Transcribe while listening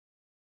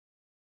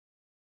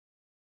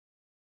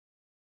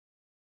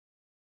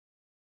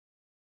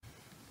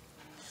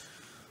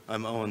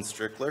I'm Owen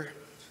Strickler,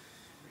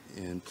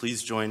 and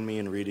please join me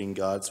in reading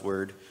God's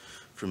Word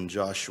from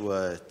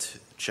Joshua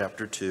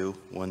chapter 2,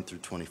 1 through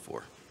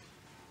 24.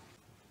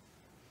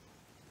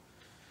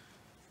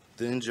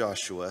 Then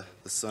Joshua,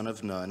 the son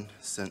of Nun,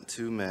 sent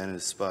 2 men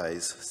as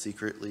spies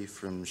secretly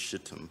from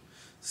Shittim,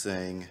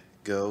 saying,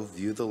 "Go,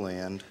 view the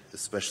land,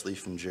 especially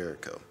from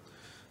Jericho."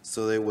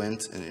 So they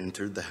went and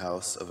entered the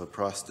house of a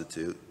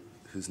prostitute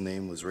whose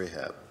name was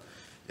Rahab,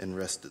 and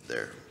rested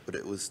there. But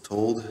it was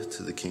told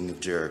to the king of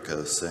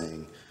Jericho,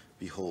 saying,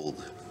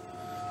 "Behold,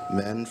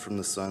 men from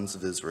the sons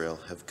of Israel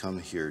have come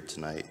here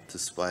tonight to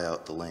spy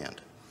out the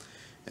land."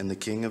 And the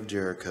king of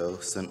Jericho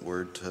sent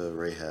word to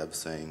Rahab,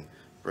 saying,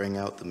 "Bring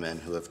out the men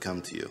who have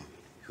come to you,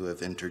 who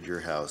have entered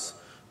your house,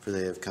 for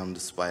they have come to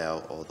spy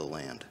out all the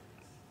land."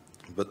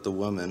 But the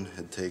woman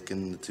had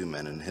taken the 2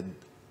 men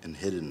and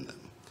hidden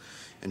them.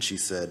 And she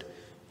said,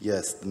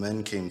 "Yes, the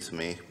men came to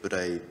me, but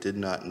I did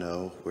not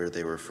know where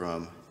they were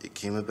from. It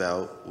came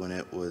about when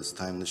it was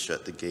time to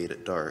shut the gate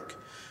at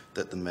dark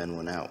that the men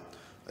went out.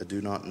 I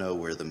do not know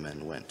where the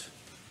men went.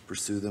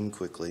 Pursue them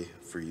quickly,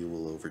 for you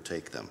will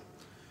overtake them."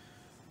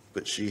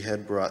 But she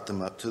had brought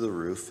them up to the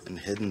roof and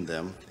hidden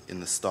them in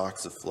the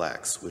stalks of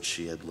flax which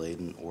she had laid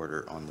in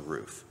order on the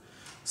roof.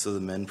 So the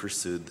men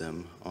pursued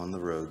them on the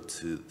road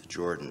to the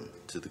Jordan,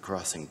 to the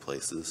crossing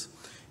places,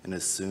 and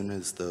as soon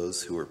as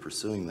those who were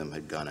pursuing them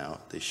had gone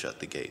out, they shut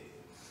the gate.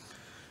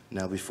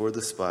 Now before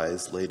the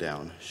spies lay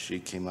down, she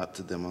came up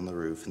to them on the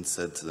roof and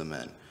said to the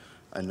men,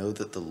 "I know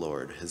that the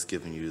Lord has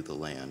given you the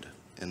land,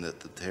 and that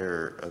the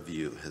terror of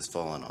you has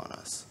fallen on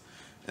us,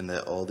 and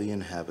that all the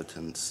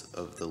inhabitants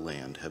of the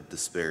land have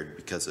despaired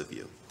because of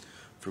you.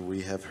 For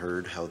we have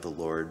heard how the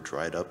Lord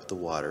dried up the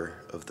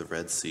water of the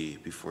Red Sea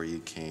before you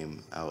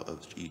came out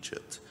of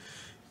Egypt,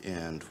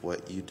 and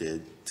what you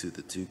did to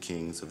the 2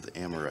 kings of the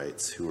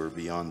Amorites who were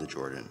beyond the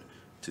Jordan,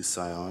 to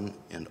Sihon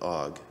and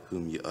Og,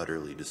 whom you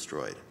utterly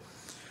destroyed.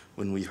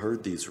 When we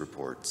heard these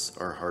reports,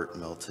 our heart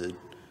melted,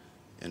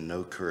 and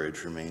no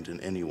courage remained in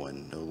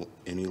anyone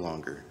any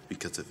longer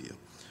because of you.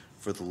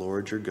 For the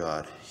Lord your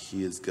God,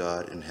 he is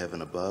God in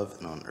heaven above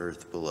and on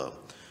earth below.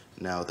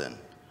 Now then,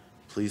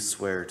 please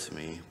swear to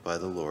me by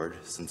the Lord,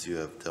 since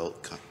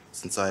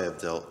I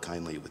have dealt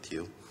kindly with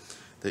you,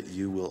 that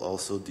you will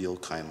also deal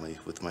kindly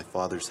with my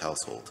father's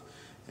household,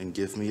 and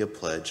give me a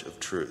pledge of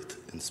truth,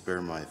 and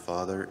spare my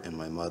father and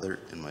my mother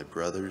and my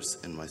brothers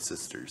and my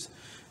sisters,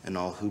 and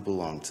all who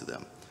belong to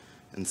them,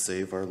 and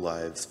save our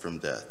lives from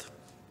death."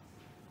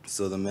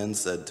 So the men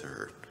said to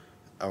her,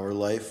 "Our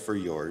life for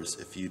yours,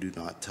 if you do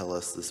not tell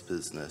us this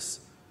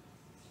business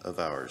of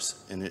ours.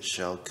 And it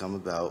shall come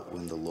about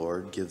when the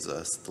Lord gives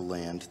us the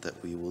land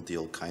that we will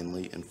deal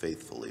kindly and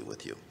faithfully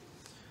with you."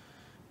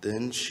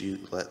 Then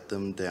she let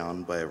them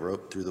down by a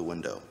rope through the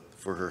window,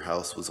 for her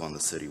house was on the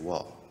city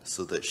wall,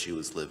 so that she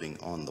was living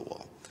on the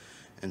wall.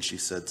 And she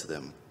said to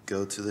them,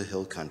 "Go to the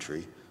hill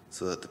country,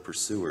 so that the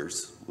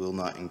pursuers will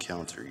not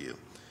encounter you,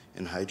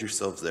 and hide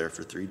yourselves there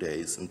for 3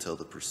 days until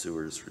the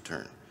pursuers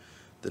return.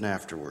 Then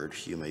afterward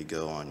you may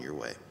go on your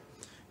way."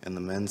 And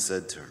the men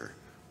said to her,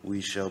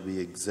 "We shall be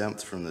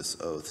exempt from this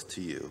oath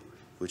to you,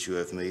 which you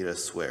have made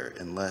us swear,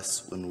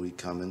 unless when we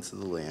come into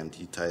the land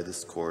you tie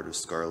this cord of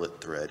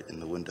scarlet thread in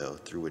the window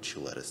through which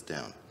you let us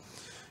down,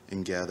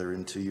 and gather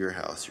into your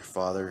house your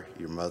father,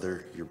 your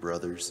mother, your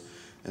brothers,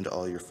 and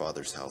all your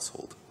father's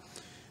household.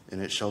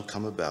 And it shall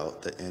come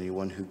about that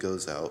anyone who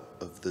goes out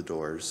of the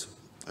doors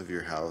of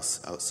your house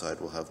outside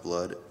will have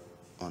blood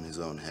on his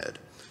own head,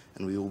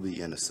 and we will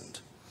be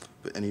innocent.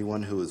 But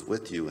anyone who is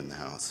with you in the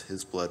house,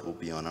 his blood will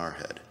be on our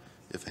head,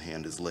 if a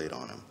hand is laid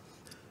on him.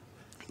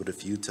 But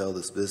if you tell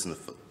this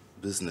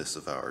business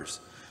of ours,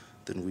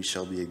 then we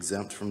shall be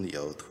exempt from the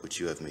oath which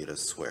you have made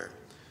us swear."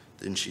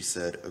 Then she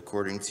said,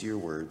 "According to your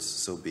words,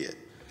 so be it."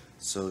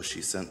 So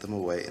she sent them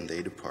away, and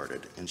they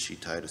departed, and she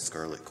tied a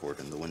scarlet cord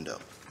in the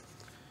window.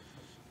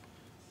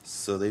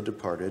 So they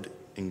departed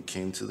and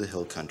came to the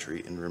hill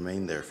country and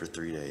remained there for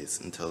 3 days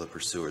until the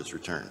pursuers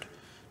returned.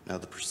 Now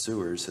the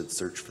pursuers had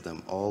searched for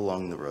them all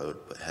along the road,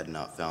 but had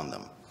not found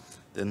them.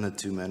 Then the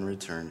 2 men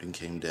returned and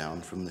came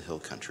down from the hill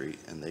country,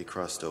 and they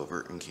crossed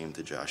over and came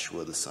to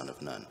Joshua the son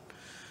of Nun.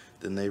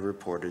 Then they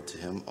reported to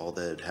him all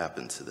that had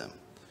happened to them.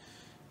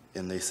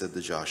 And they said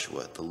to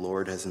Joshua, "The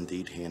Lord has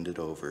indeed handed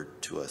over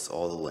to us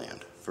all the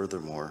land.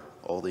 Furthermore,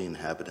 all the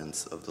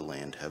inhabitants of the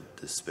land have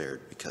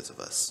despaired because of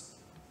us."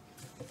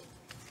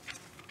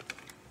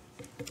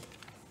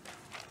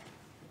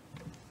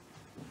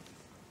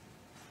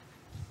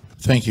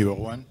 Thank you,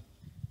 Owen.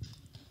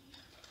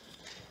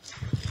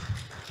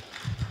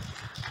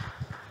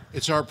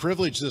 It's our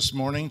privilege this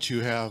morning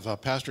to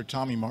have Pastor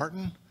Tommy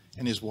Martin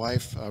and his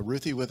wife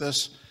Ruthie with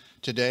us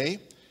today.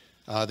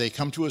 They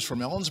come to us from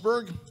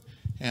Ellensburg,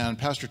 and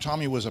Pastor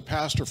Tommy was a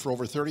pastor for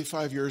over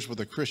 35 years with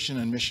the Christian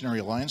and Missionary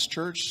Alliance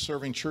Church,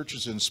 serving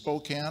churches in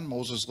Spokane,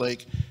 Moses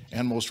Lake,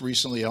 and most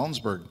recently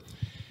Ellensburg.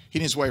 He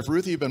and his wife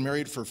Ruthie have been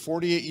married for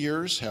 48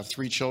 years, have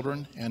 3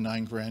 children and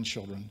 9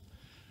 grandchildren.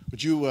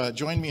 Would you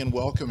join me in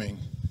welcoming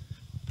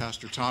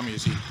Pastor Tommy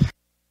as he...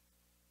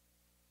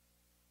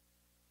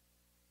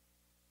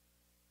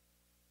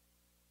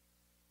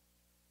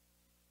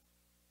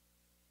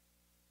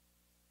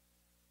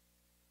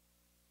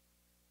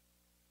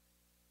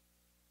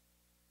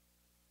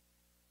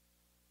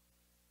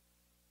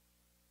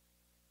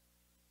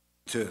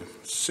 to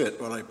sit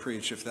while I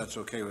preach, if that's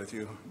okay with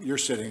you. You're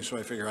sitting, so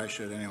I figure I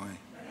should anyway.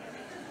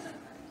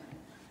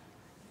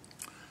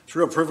 It's a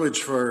real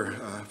privilege for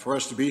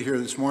us to be here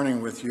this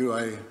morning with you.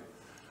 I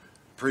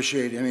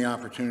appreciate any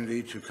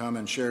opportunity to come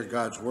and share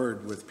God's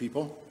word with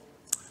people.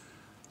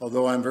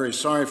 Although I'm very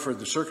sorry for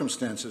the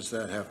circumstances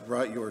that have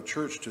brought your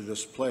church to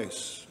this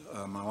place.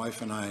 My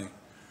wife and I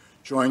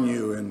join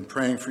you in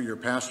praying for your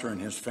pastor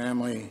and his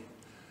family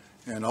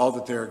and all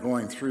that they're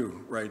going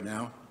through right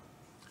now.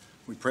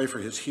 We pray for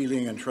his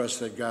healing and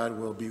trust that God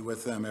will be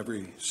with them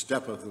every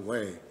step of the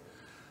way.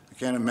 I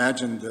can't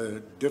imagine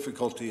the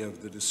difficulty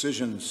of the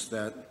decisions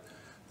that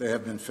they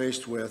have been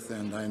faced with,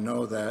 and I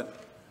know that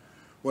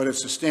what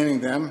is sustaining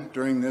them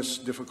during this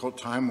difficult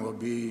time will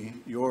be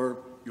your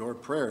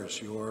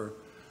prayers, your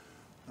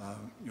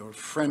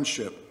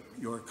friendship,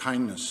 your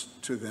kindness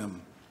to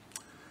them.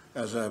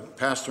 As a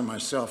pastor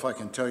myself, I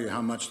can tell you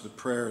how much the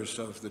prayers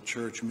of the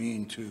church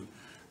mean to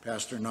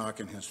Pastor Knock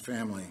and his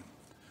family.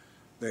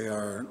 They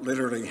are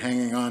literally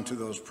hanging on to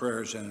those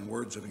prayers and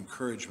words of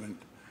encouragement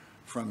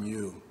from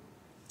you.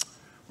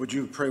 Would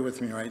you pray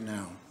with me right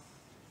now?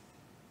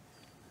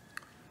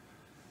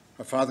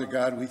 Our Father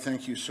God, we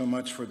thank you so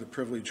much for the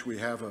privilege we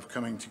have of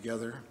coming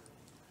together.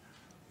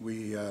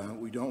 We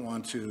don't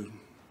want to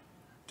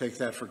take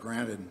that for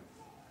granted.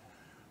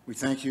 We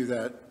thank you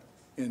that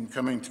in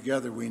coming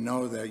together, we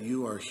know that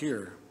you are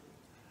here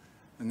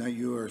and that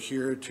you are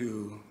here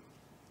to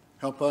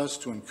help us,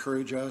 to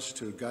encourage us,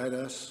 to guide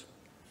us.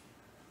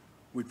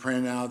 We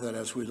pray now that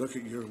as we look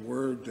at your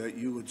word, that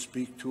you would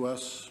speak to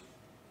us.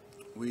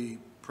 We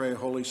pray,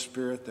 Holy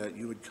Spirit, that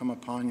you would come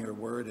upon your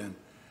word and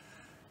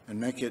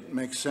make it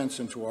make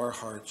sense into our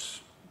hearts,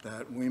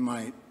 that we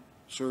might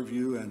serve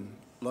you and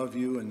love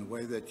you in the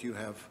way that you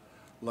have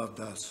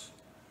loved us.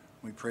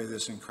 We pray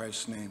this in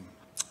Christ's name.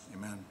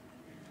 Amen.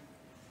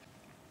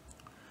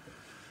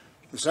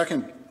 The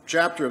second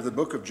chapter of the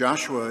book of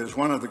Joshua is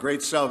one of the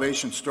great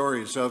salvation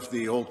stories of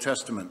the Old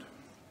Testament.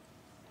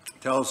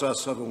 It tells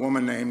us of a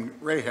woman named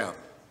Rahab.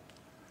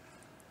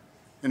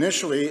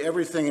 Initially,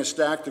 everything is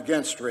stacked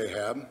against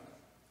Rahab.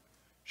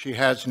 She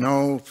has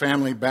no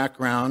family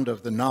background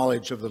of the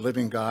knowledge of the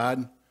living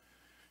God.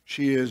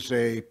 She is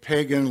a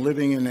pagan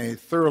living in a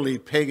thoroughly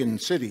pagan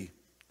city.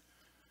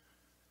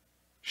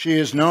 She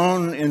is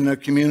known in the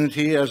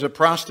community as a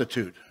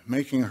prostitute,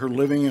 making her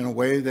living in a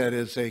way that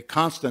is a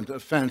constant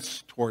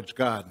offense towards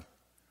God.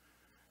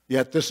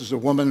 Yet this is a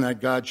woman that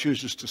God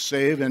chooses to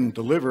save and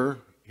deliver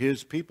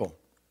his people.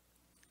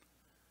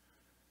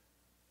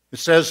 It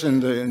says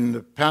in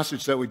the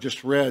passage that we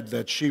just read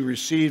that she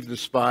received the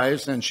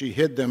spies and she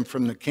hid them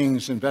from the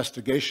king's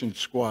investigation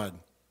squad.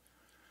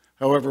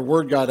 However,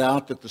 word got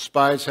out that the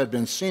spies had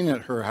been seen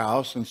at her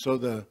house, and so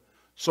the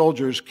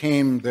soldiers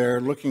came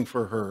there looking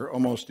for her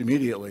almost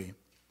immediately.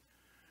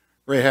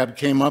 Rahab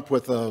came up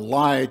with a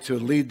lie to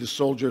lead the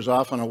soldiers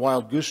off on a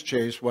wild goose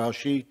chase while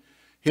she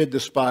hid the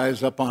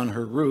spies up on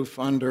her roof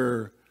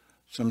under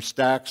some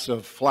stacks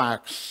of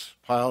flax,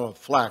 pile of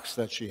flax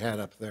that she had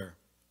up there.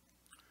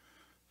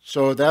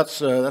 So that's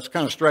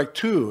kind of strike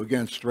two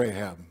against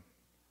Rahab.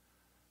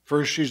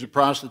 First, she's a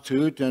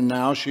prostitute, and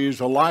now she's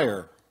a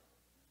liar.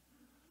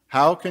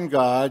 How can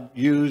God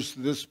use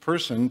this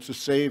person to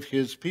save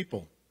his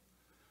people?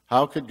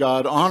 How could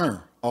God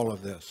honor all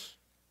of this?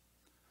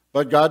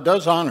 But God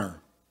does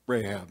honor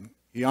Rahab.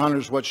 He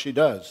honors what she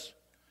does.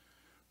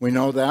 We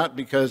know that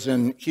because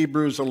in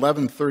Hebrews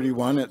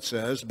 11:31 it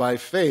says, "By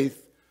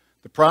faith,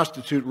 the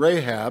prostitute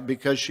Rahab,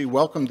 because she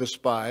welcomed the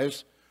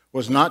spies,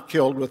 was not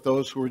killed with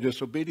those who were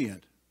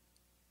disobedient."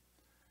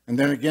 And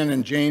then again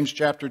in James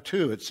chapter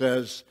 2, it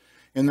says,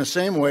 "In the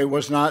same way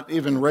was not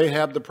even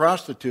Rahab the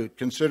prostitute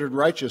considered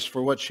righteous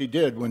for what she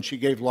did when she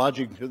gave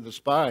lodging to the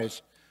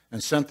spies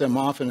and sent them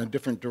off in a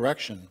different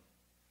direction."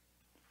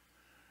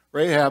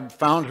 Rahab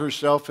found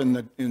herself in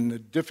the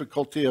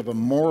difficulty of a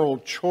moral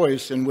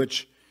choice in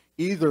which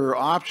either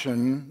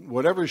option,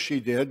 whatever she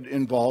did,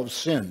 involved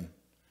sin.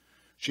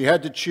 She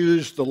had to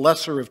choose the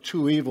lesser of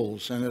two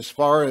evils, and as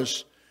far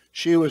as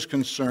she was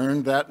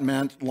concerned, that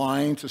meant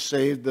lying to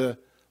save the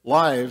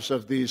lives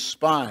of these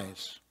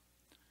spies.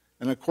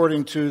 And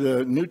according to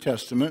the New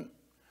Testament,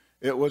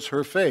 it was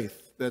her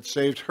faith that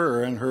saved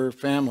her and her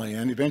family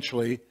and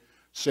eventually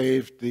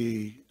saved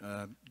the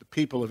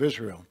people of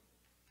Israel.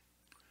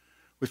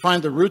 We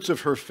find the roots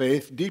of her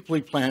faith deeply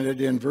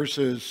planted in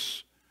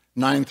verses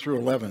 9 through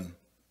 11.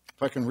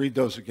 If I can read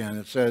those again,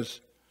 it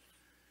says,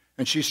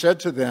 "And she said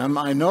to them,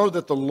 I know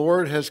that the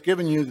Lord has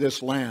given you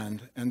this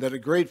land, and that a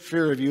great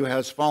fear of you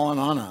has fallen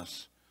on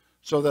us,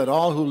 so that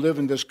all who live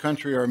in this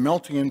country are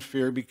melting in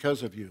fear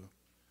because of you.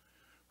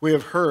 We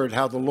have heard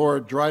how the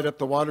Lord dried up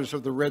the waters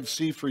of the Red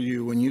Sea for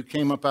you when you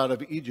came up out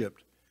of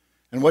Egypt,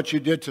 and what you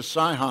did to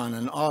Sihon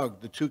and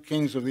Og, the two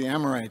kings of the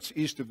Amorites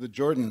east of the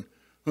Jordan,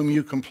 whom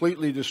you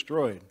completely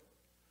destroyed.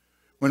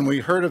 When we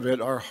heard of it,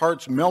 our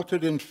hearts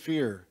melted in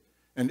fear,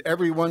 and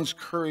everyone's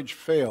courage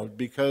failed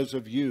because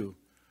of you.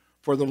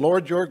 For the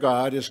Lord your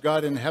God is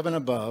God in heaven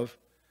above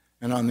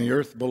and on the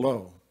earth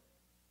below."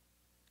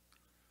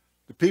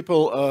 The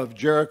people of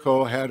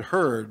Jericho had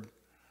heard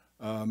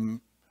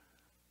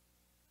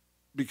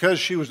because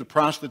she was a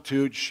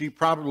prostitute, she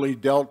probably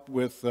dealt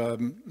with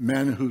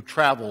men who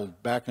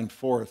traveled back and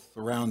forth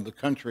around the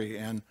country,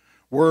 and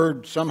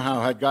word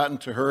somehow had gotten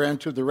to her and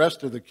to the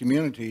rest of the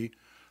community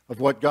of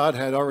what God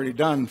had already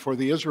done for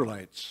the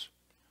Israelites.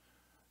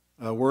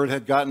 Word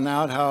had gotten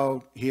out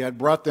how he had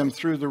brought them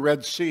through the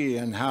Red Sea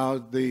and how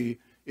the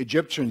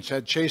Egyptians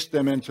had chased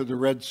them into the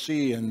Red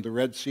Sea, and the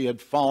Red Sea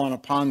had fallen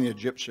upon the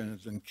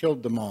Egyptians and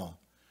killed them all.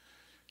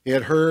 He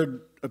had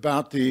heard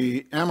about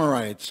the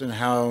Amorites and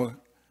how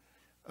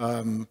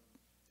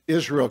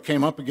Israel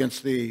came up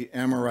against the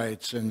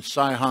Amorites, and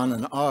Sihon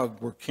and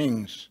Og were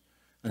kings,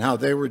 and how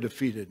they were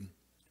defeated.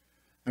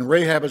 And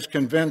Rahab is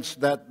convinced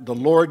that the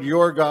Lord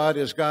your God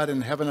is God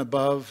in heaven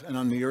above and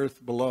on the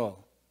earth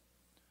below.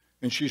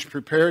 And she's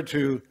prepared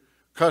to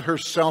cut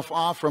herself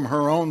off from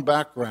her own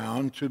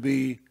background to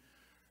be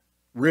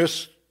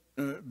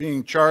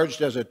being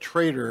charged as a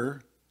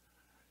traitor,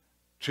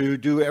 to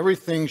do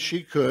everything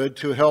she could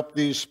to help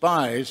these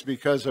spies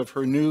because of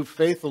her new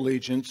faith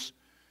allegiance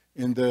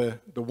in the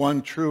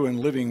one true and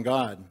living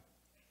God.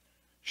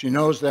 She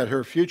knows that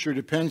her future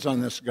depends on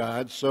this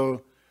God,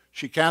 so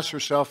she casts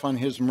herself on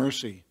his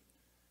mercy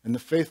and the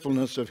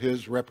faithfulness of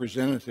his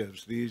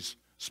representatives, these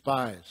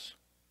spies.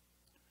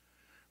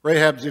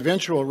 Rahab's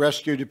eventual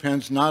rescue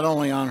depends not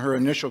only on her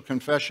initial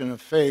confession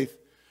of faith,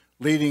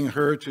 leading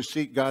her to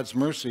seek God's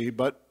mercy,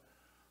 but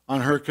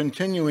on her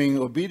continuing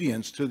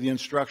obedience to the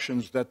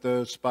instructions that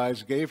the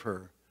spies gave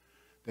her.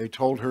 They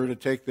told her to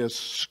take this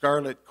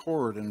scarlet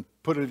cord and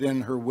put it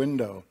in her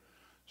window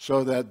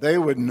so that they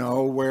would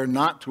know where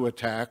not to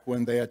attack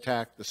when they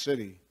attacked the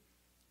city.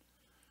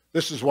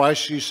 This is why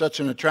she's such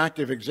an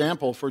attractive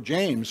example for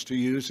James to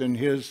use in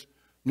his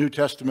New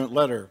Testament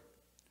letter.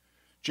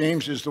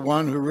 James is the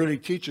one who really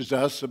teaches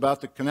us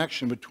about the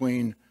connection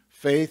between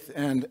faith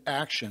and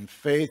action,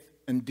 faith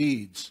and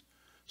deeds.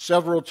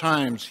 Several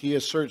times he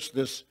asserts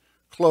this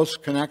close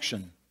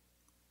connection.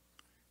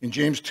 In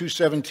James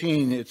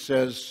 2:17 it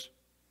says,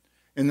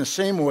 "In the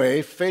same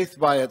way, faith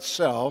by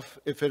itself,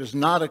 if it is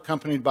not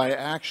accompanied by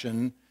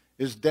action,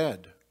 is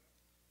dead."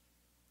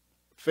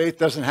 Faith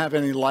doesn't have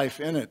any life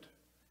in it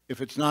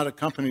if it's not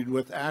accompanied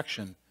with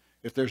action,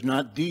 if there's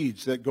not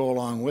deeds that go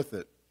along with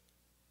it.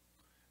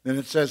 Then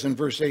it says in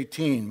verse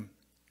 18,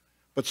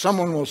 "But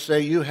someone will say,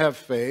 'You have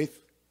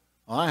faith,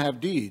 I have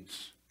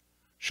deeds.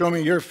 Show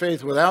me your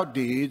faith without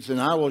deeds, and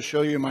I will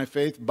show you my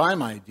faith by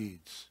my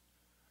deeds.'"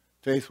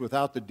 Faith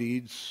without the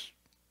deeds,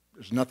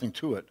 there's nothing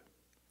to it.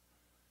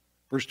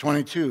 Verse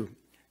 22,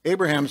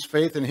 "Abraham's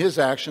faith and his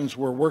actions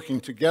were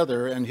working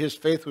together, and his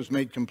faith was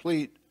made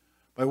complete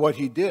by what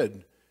he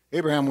did."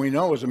 Abraham, we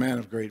know, was a man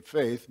of great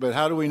faith, but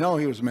how do we know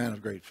he was a man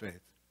of great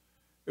faith?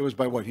 It was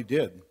by what he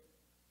did.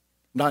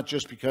 Not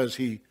just because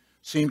he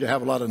seemed to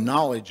have a lot of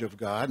knowledge of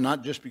God,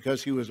 not just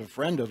because he was a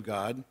friend of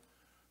God,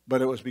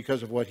 but it was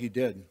because of what he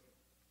did.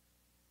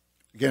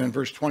 Again, in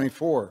verse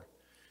 24,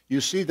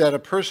 "You see that a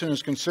person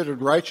is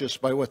considered righteous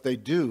by what they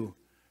do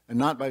and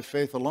not by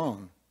faith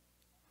alone."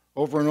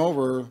 Over and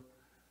over,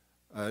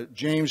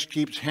 James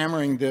keeps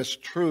hammering this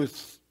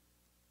truth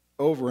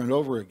over and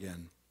over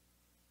again.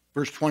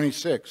 Verse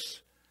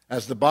 26,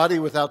 "As the body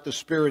without the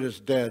spirit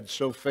is dead,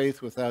 so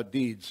faith without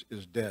deeds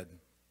is dead."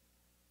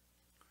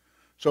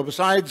 So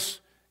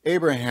besides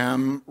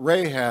Abraham,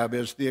 Rahab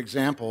is the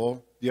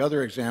example, the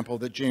other example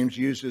that James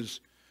uses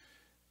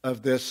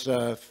of this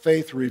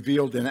faith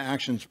revealed in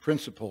actions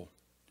principle.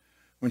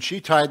 When she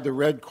tied the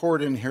red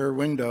cord in her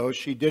window,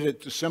 she did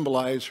it to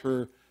symbolize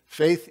her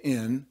faith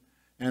in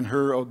and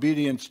her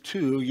obedience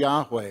to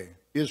Yahweh,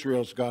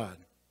 Israel's God.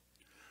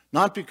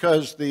 Not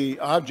because the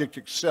object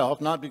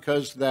itself, not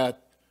because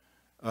that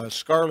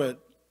scarlet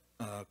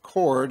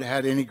cord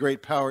had any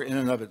great power in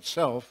and of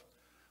itself,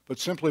 but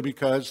simply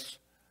because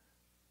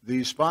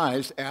the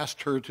spies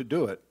asked her to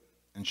do it,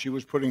 and she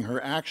was putting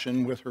her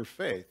action with her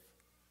faith.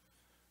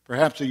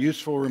 Perhaps a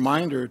useful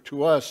reminder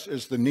to us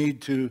is the need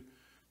to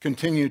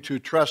continue to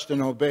trust and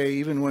obey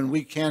even when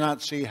we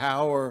cannot see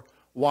how or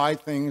why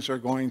things are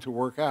going to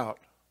work out.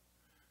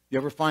 You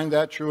ever find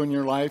that true in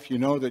your life? You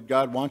know that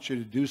God wants you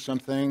to do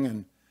something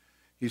and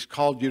he's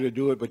called you to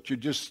do it, but you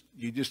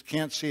just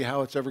can't see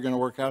how it's ever going to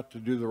work out to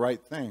do the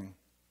right thing.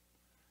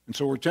 And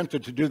so we're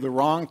tempted to do the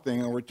wrong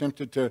thing, or we're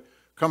tempted to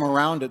come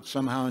around it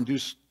somehow and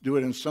do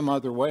it in some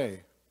other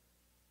way.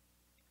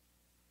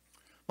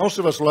 Most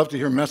of us love to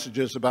hear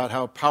messages about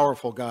how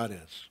powerful God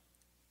is.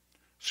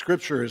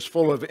 Scripture is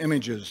full of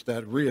images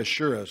that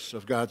reassure us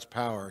of God's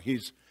power.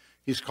 He's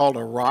called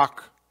a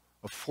rock,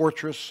 a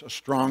fortress, a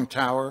strong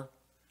tower.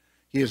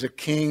 He is a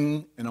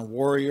king and a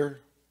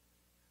warrior.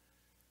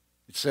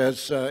 It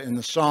says in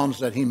the Psalms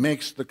that he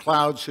makes the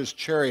clouds his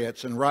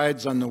chariots and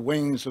rides on the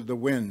wings of the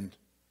wind.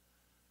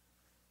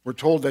 We're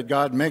told that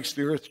God makes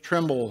the earth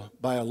tremble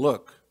by a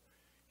look.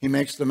 He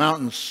makes the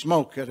mountains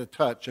smoke at a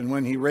touch, and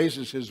when he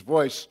raises his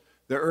voice,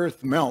 the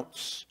earth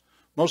melts.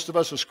 Most of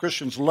us as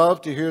Christians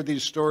love to hear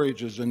these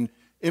stories and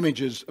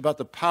images about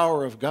the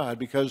power of God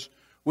because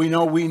we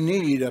know we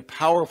need a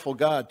powerful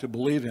God to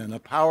believe in, a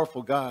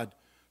powerful God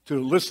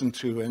to listen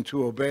to and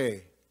to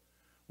obey.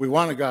 We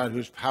want a God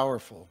who's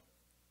powerful.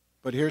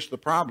 But here's the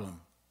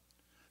problem.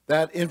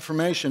 That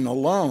information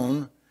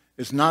alone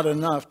is not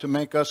enough to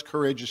make us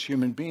courageous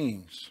human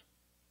beings.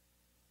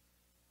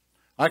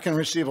 I can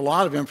receive a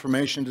lot of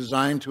information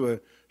designed to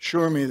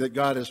assure me that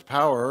God has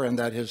power and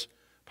that his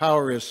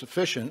power is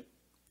sufficient,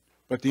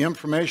 but the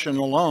information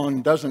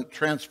alone doesn't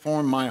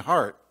transform my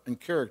heart and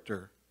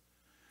character.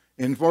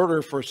 In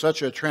order for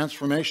such a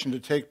transformation to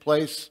take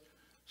place,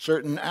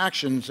 certain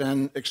actions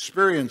and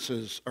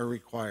experiences are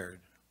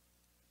required.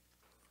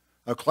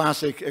 A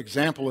classic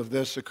example of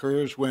this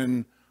occurs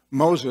when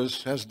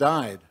Moses has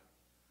died.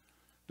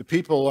 The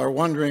people are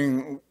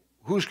wondering,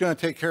 who's going to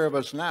take care of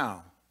us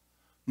now?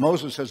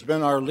 Moses has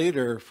been our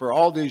leader for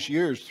all these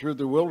years through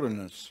the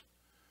wilderness.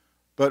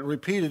 But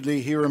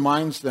repeatedly he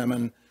reminds them,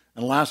 and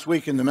last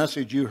week in the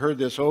message you heard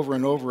this over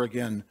and over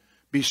again,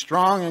 be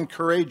strong and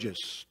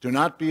courageous. Do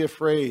not be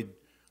afraid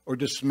or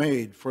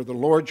dismayed, for the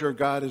Lord your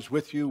God is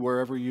with you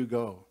wherever you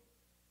go.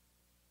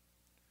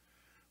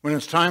 When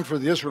it's time for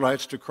the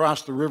Israelites to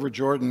cross the river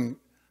Jordan,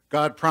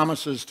 God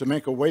promises to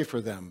make a way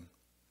for them.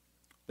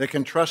 They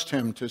can trust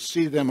him to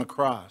see them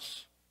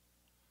across.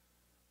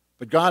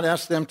 But God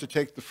asks them to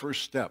take the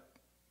first step.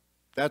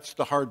 That's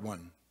the hard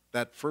one,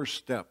 that first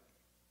step.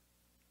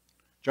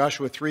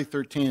 Joshua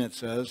 3:13 it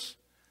says,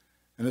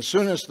 and as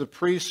soon as the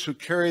priests who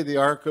carry the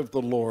ark of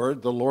the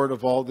Lord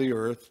of all the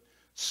earth,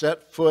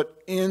 set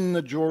foot in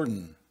the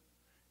Jordan,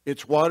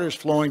 its waters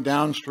flowing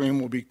downstream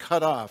will be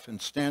cut off and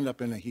stand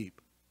up in a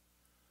heap.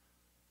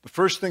 The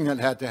first thing that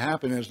had to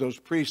happen is those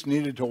priests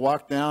needed to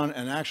walk down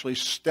and actually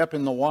step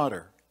in the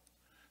water.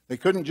 They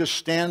couldn't just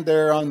stand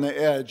there on the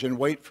edge and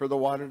wait for the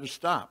water to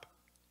stop.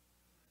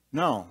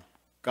 No,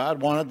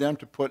 God wanted them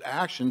to put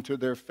action to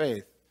their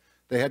faith.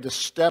 They had to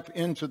step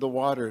into the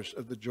waters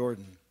of the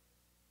Jordan.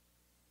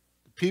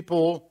 The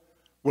people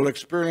will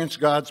experience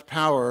God's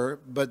power,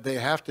 but they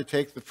have to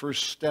take the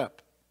first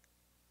step.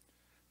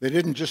 They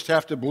didn't just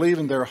have to believe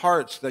in their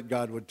hearts that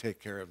God would take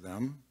care of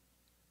them.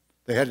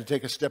 They had to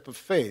take a step of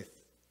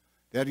faith.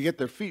 They had to get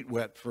their feet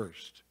wet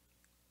first.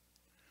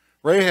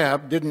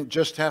 Rahab didn't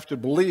just have to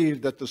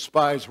believe that the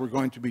spies were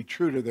going to be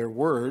true to their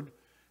word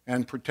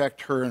and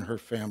protect her and her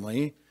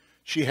family.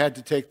 She had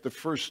to take the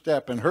first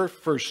step, and her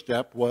first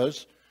step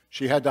was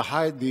she had to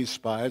hide these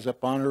spies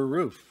up on her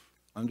roof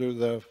under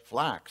the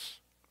flax.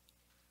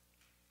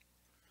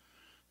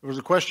 There was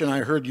a question I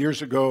heard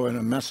years ago in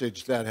a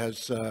message that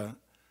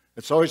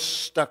it's always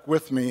stuck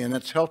with me, and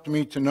it's helped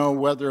me to know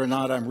whether or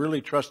not I'm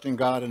really trusting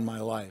God in my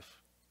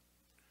life.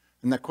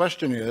 And the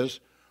question is,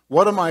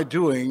 what am I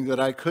doing that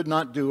I could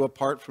not do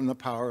apart from the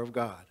power of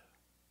God?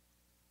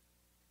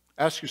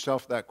 Ask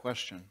yourself that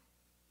question.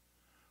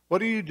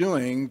 What are you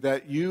doing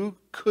that you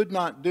could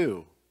not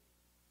do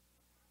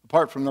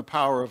apart from the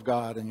power of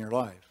God in your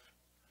life?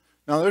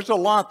 Now, there's a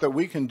lot that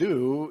we can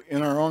do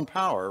in our own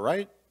power,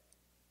 right?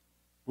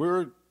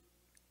 We're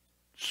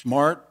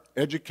smart,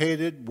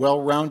 educated,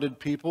 well-rounded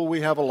people.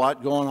 We have a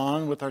lot going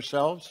on with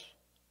ourselves.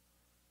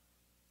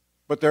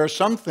 But there are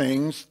some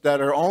things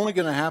that are only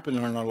going to happen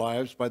in our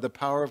lives by the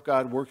power of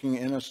God working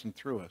in us and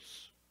through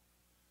us.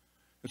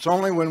 It's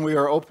only when we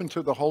are open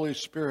to the Holy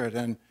Spirit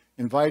and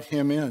invite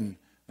him in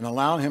and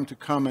allow him to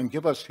come and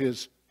give us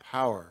his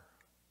power.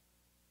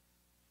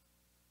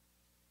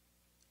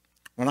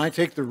 When I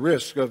take the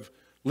risk of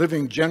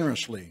living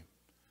generously,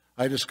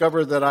 I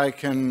discover that I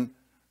can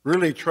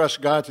really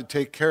trust God to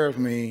take care of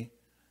me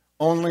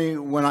only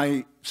when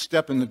I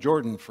step in the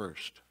Jordan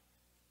first.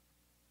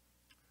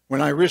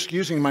 When I risk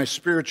using my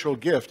spiritual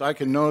gift, I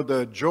can know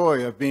the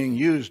joy of being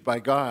used by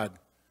God.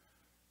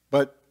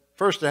 But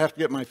first I have to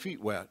get my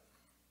feet wet.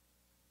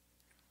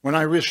 When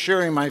I risk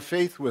sharing my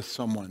faith with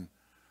someone,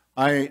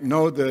 I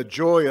know the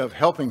joy of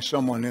helping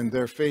someone in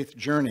their faith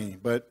journey.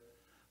 But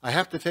I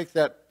have to take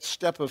that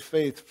step of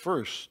faith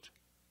first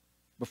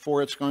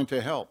before it's going to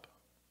help.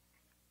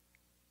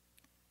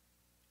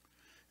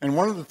 And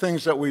one of the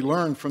things that we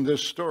learn from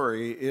this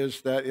story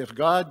is that if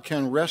God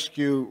can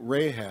rescue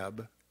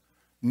Rahab,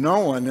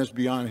 no one is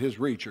beyond his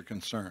reach or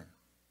concern.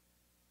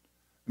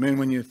 I mean,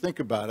 when you think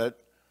about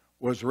it,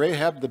 was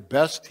Rahab the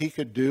best he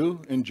could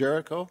do in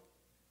Jericho?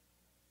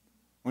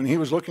 When he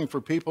was looking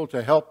for people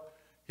to help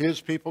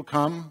his people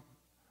come,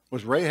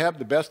 was Rahab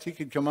the best he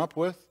could come up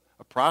with?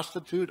 A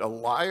prostitute, a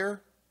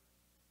liar?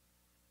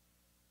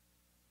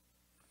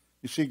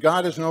 You see,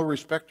 God is no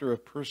respecter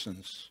of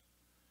persons.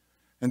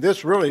 And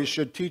this really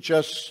should teach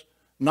us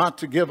not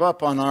to give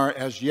up on our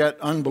as yet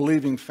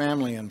unbelieving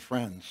family and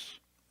friends.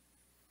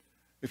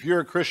 If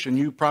you're a Christian,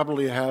 you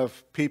probably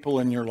have people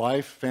in your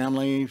life,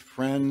 family,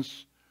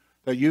 friends,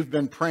 that you've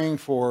been praying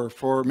for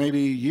maybe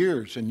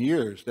years and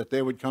years, that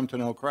they would come to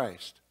know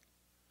Christ,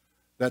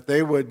 that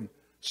they would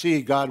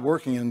see God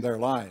working in their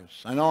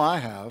lives. I know I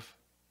have.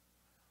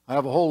 I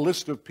have a whole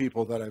list of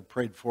people that I've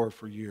prayed for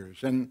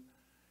years. And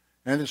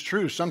it's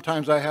true,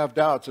 sometimes I have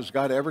doubts. Is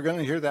God ever going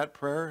to hear that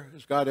prayer?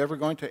 Is God ever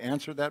going to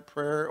answer that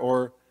prayer?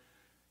 Or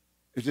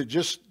is it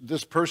just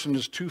this person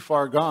is too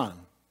far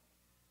gone?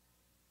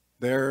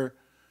 They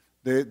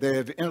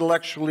have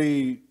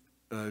intellectually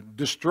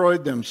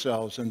destroyed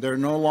themselves, and they're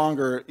no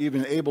longer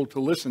even able to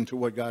listen to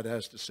what God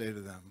has to say to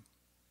them.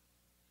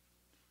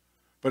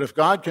 But if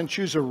God can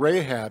choose a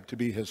Rahab to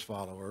be his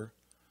follower,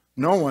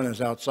 no one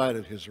is outside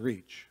of his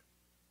reach.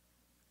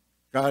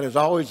 God is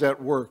always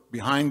at work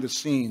behind the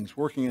scenes,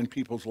 working in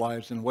people's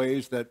lives in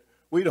ways that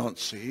we don't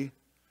see.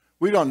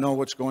 We don't know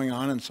what's going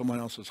on in someone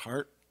else's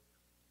heart.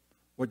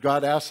 What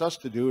God asks us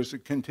to do is to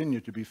continue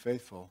to be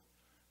faithful,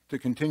 to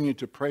continue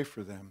to pray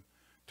for them,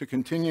 to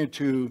continue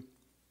to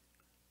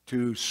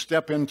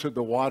step into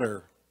the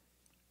water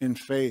in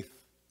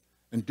faith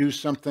and do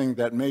something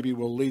that maybe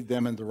will lead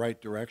them in the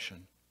right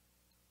direction.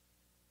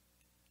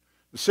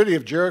 The city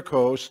of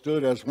Jericho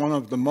stood as one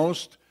of the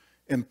most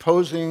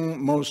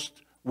imposing,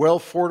 most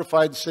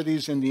well-fortified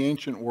cities in the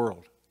ancient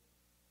world.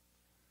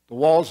 The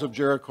walls of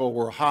Jericho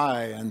were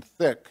high and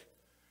thick,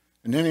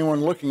 and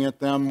anyone looking at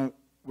them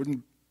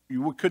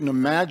couldn't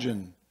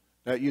imagine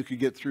that you could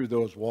get through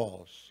those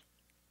walls.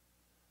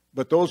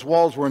 But those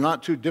walls were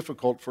not too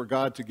difficult for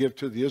God to give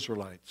to the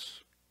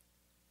Israelites.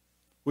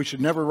 We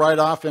should never write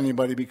off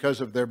anybody because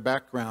of their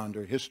background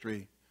or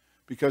history,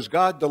 because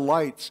God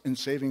delights in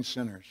saving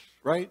sinners,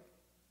 right?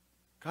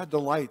 God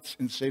delights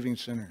in saving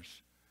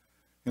sinners.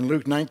 In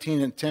Luke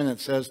 19:10 it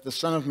says, "The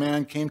Son of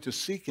Man came to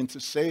seek and to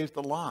save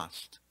the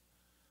lost."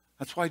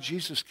 That's why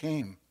Jesus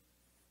came,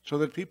 so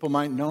that people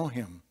might know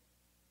him.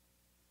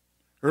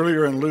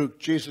 Earlier in Luke,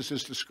 Jesus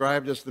is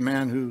described as the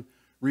man who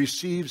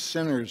receives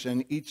sinners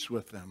and eats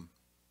with them.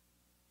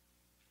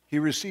 He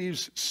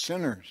receives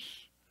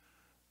sinners.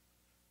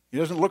 He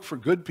doesn't look for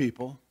good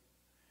people.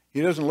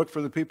 He doesn't look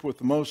for the people with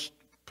the most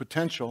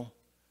potential.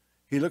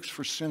 He looks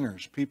for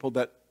sinners, people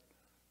that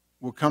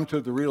will come to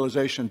the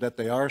realization that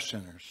they are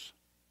sinners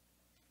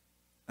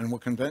and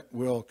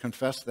will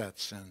confess that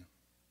sin.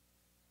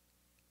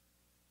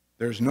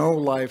 There's no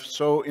life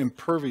so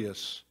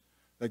impervious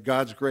that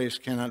God's grace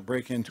cannot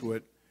break into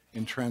it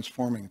in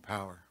transforming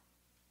power.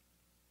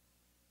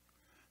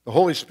 The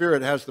Holy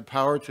Spirit has the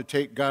power to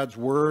take God's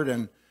word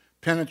and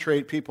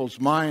penetrate people's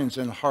minds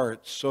and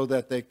hearts so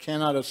that they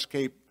cannot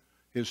escape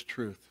his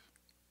truth.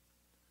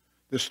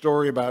 This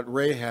story about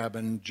Rahab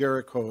and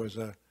Jericho is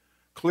a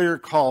clear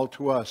call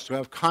to us to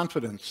have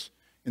confidence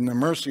in the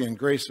mercy and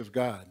grace of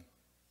God.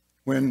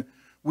 When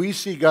we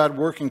see God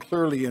working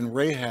clearly in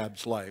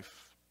Rahab's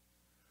life,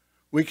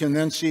 we can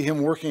then see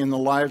him working in the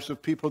lives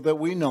of people that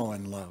we know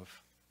and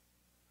love.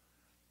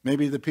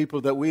 Maybe the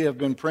people that we have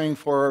been praying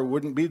for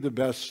wouldn't be the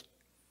best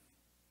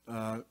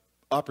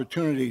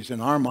opportunities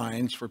in our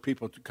minds for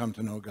people to come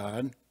to know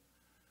God.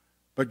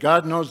 But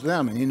God knows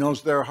them, and he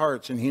knows their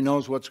hearts, and he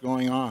knows what's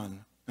going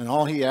on. And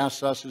all he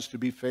asks us is to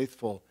be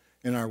faithful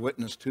in our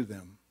witness to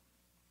them.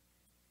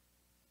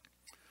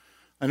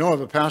 I know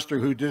of a pastor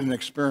who did an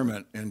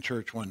experiment in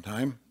church one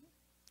time.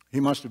 He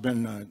must have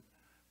been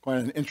quite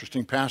an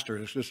interesting pastor.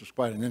 This was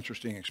quite an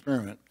interesting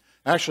experiment.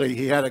 Actually,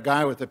 he had a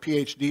guy with a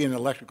PhD in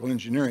electrical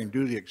engineering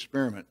do the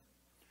experiment.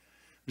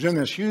 He was in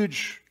this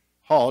huge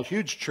hall,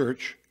 huge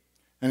church,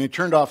 and he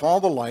turned off all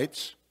the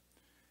lights,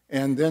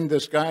 and then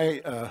this guy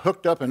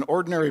hooked up an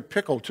ordinary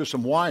pickle to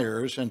some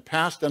wires and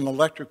passed an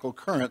electrical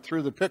current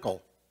through the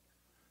pickle.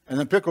 And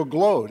the pickle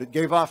glowed. It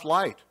gave off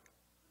light.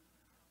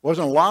 It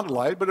wasn't a lot of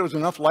light, but it was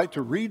enough light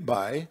to read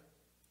by.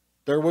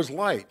 There was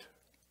light.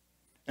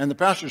 And the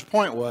pastor's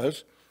point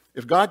was,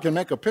 if God can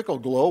make a pickle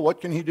glow,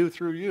 what can he do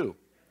through you?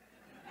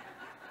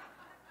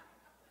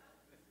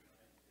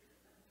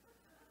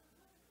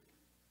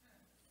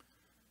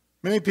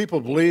 Many people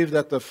believe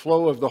that the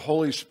flow of the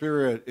Holy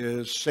Spirit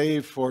is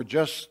saved for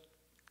just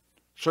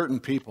certain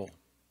people.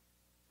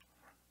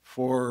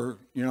 For,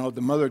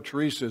 the Mother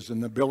Teresas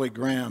and the Billy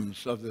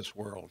Grahams of this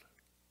world.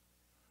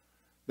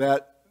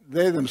 That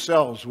they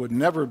themselves would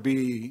never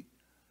be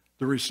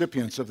the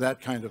recipients of that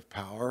kind of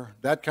power.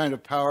 That kind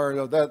of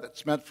power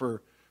that's meant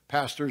for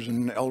pastors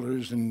and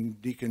elders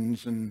and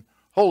deacons and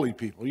holy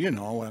people. You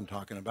know what I'm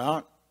talking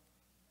about.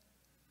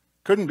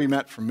 Couldn't be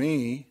meant for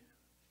me.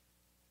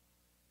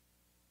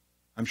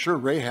 I'm sure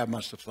Rahab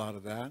must have thought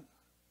of that.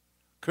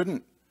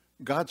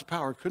 God's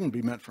power couldn't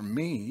be meant for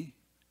me.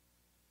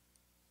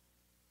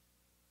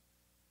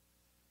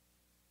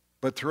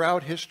 But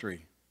throughout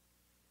history,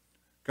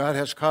 God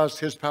has caused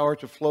his power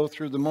to flow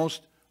through the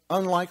most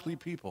unlikely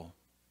people.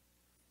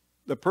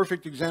 The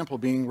perfect example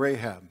being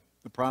Rahab,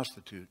 the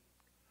prostitute,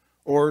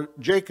 or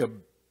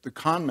Jacob, the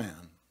con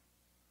man,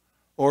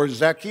 or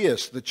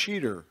Zacchaeus, the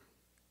cheater.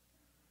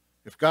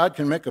 If God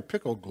can make a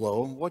pickle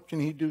glow, what can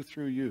he do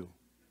through you?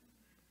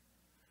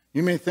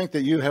 You may think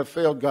that you have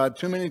failed God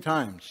too many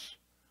times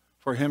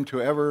for him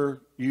to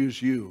ever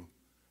use you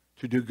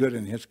to do good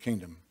in his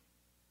kingdom.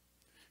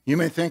 You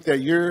may think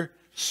that your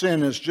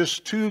sin is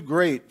just too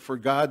great for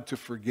God to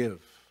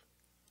forgive.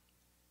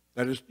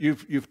 That is,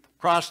 you've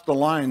crossed the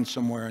line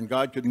somewhere and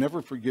God could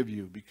never forgive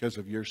you because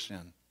of your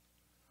sin.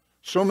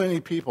 So many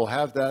people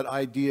have that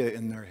idea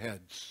in their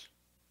heads.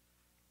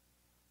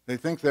 They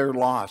think they're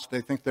lost.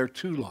 They think they're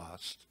too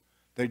lost.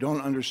 They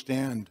don't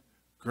understand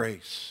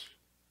grace.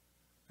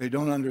 They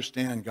don't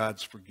understand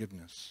God's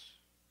forgiveness.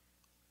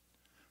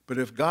 But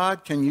if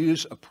God can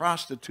use a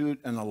prostitute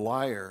and a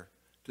liar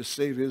to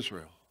save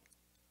Israel,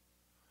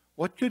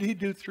 what could he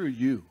do through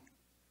you?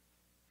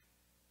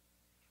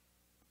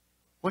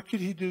 What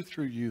could he do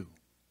through you?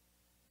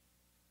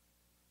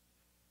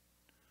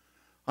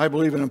 I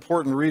believe an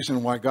important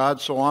reason why God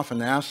so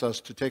often asks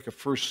us to take a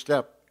first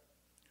step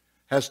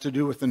has to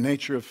do with the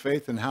nature of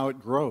faith and how it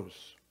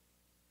grows.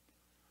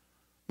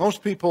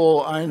 Most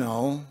people I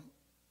know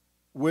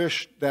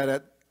wish that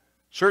at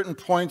certain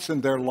points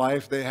in their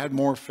life they had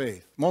more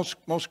faith.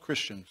 Most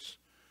Christians.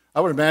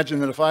 I would imagine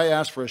that if I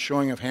asked for a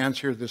showing of hands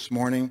here this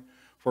morning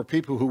for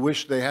people who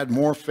wish they had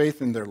more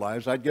faith in their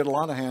lives, I'd get a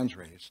lot of hands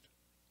raised.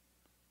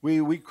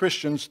 We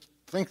Christians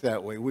think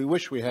that way. We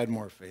wish we had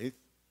more faith.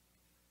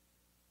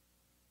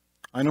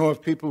 I know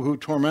of people who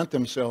torment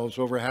themselves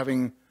over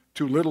having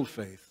too little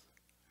faith,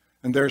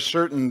 and they're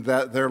certain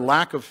that their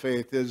lack of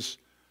faith is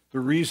the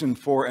reason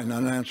for an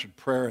unanswered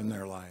prayer in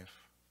their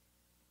life,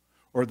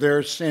 or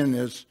their sin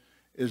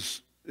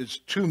is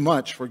too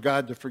much for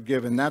God to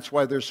forgive, and that's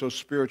why they're so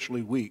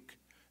spiritually weak,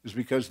 is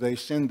because they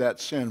sinned that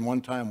sin one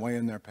time way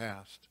in their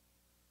past,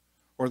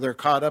 or they're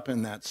caught up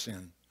in that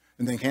sin,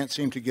 and they can't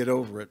seem to get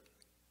over it.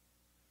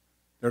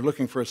 They're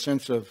looking for a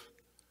sense of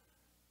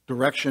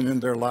direction in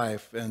their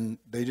life, and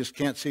they just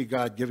can't see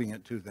God giving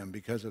it to them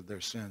because of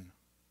their sin.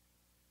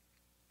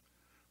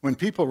 When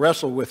people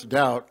wrestle with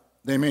doubt,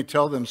 they may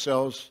tell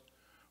themselves,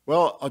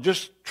 well, I'll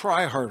just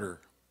try harder.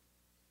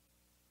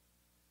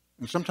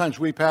 And sometimes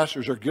we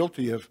pastors are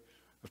guilty of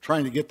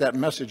trying to get that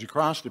message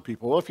across to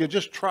people. Well, if you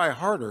just try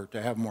harder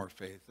to have more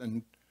faith,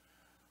 and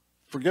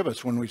forgive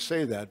us when we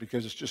say that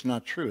because it's just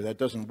not true. That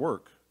doesn't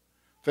work.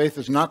 Faith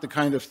is not the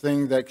kind of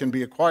thing that can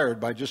be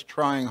acquired by just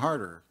trying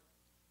harder.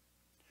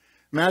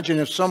 Imagine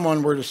if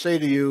someone were to say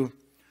to you,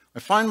 I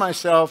find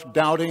myself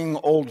doubting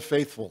Old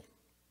Faithful.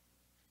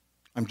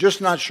 I'm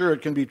just not sure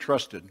it can be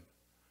trusted.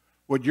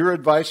 Would your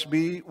advice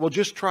be, well,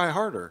 just try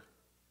harder.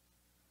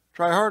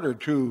 Try harder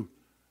to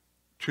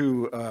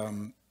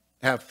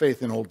have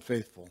faith in Old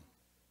Faithful.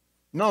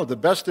 No, the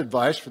best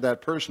advice for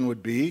that person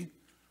would be,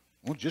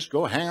 well, just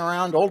go hang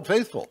around Old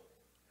Faithful.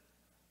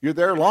 You're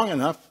there long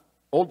enough,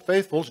 Old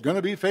Faithful's going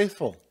to be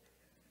faithful.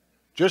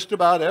 Just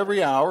about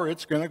every hour,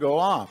 it's going to go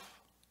off.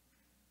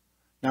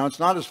 Now, it's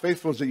not as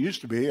faithful as it used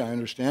to be, I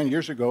understand.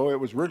 Years ago, it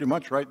was really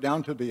much right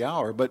down to the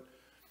hour. But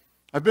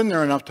I've been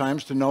there enough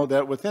times to know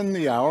that within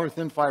the hour,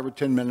 within 5 or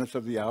 10 minutes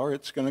of the hour,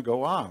 it's going to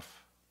go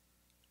off.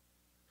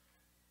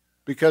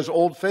 Because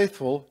Old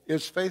Faithful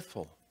is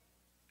faithful.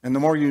 And the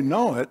more you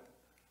know it,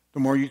 the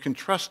more you can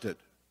trust it.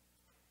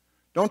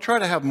 Don't try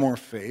to have more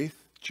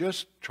faith.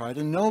 Just try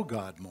to know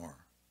God more.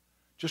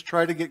 Just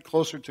try to get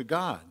closer to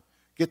God.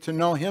 Get to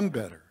know Him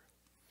better.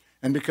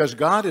 And because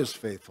God is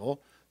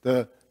faithful,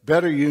 the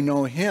better you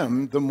know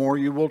Him, the more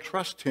you will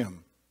trust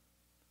Him.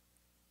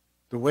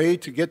 The way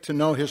to get to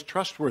know His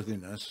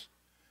trustworthiness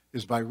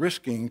is by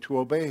risking to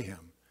obey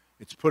Him.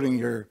 It's putting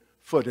your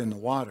foot in the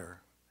water.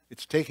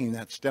 It's taking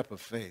that step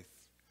of faith.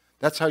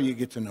 That's how you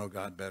get to know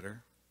God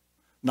better,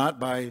 not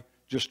by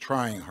just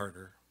trying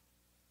harder.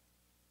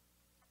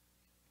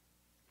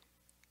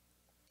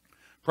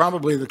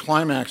 Probably the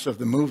climax of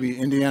the movie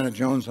Indiana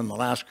Jones and the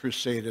Last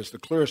Crusade is the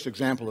clearest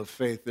example of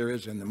faith there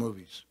is in the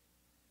movies.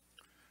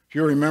 If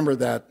you remember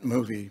that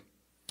movie,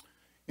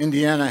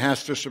 Indiana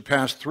has to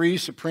surpass 3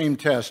 supreme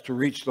tests to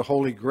reach the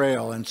Holy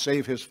Grail and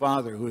save his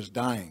father who is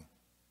dying.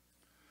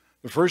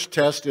 The first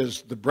test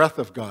is the breath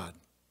of God.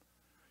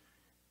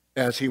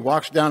 As he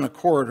walks down a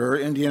corridor,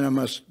 Indiana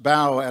must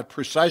bow at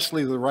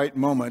precisely the right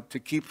moment to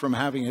keep from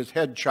having his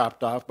head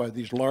chopped off by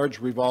these large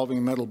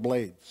revolving metal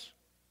blades.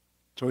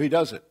 So he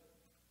does it.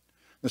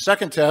 The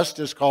second test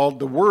is called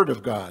the Word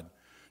of God.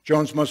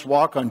 Jones must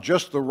walk on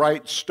just the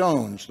right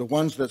stones, the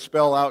ones that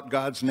spell out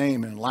God's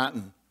name in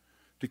Latin,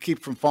 to keep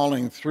from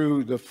falling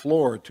through the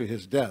floor to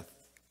his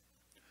death.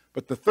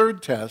 But the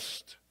third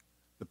test,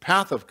 the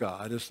path of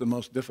God, is the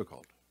most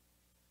difficult.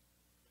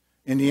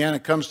 Indiana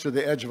comes to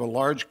the edge of a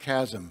large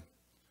chasm,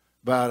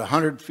 about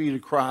 100 feet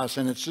across,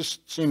 and it's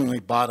just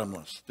seemingly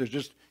bottomless.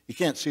 You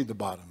can't see the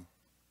bottom.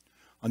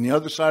 On the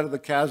other side of the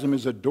chasm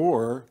is a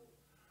door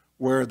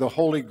where the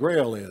Holy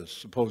Grail is,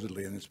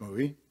 supposedly in this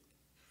movie.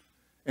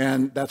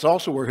 And that's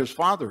also where his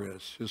father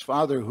is, his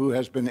father who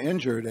has been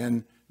injured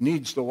and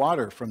needs the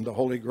water from the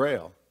Holy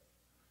Grail.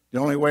 The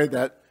only way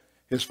that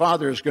his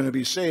father is going to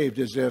be saved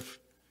is if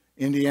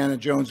Indiana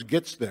Jones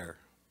gets there.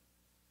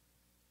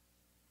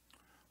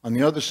 On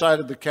the other side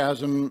of the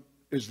chasm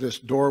is this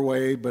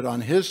doorway, but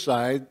on his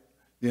side,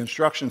 the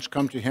instructions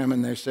come to him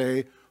and they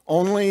say,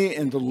 only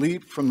in the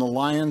leap from the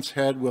lion's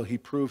head will he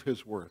prove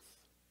his worth.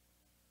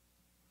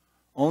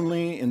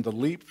 Only in the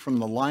leap from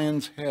the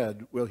lion's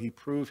head will he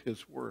prove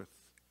his worth.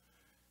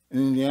 And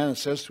Indiana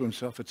says to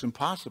himself, it's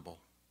impossible.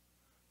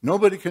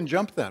 Nobody can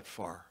jump that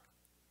far.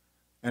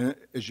 And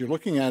as you're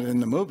looking at it in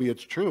the movie,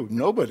 it's true.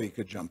 Nobody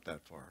could jump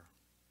that far.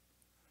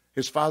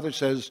 His father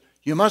says,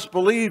 you must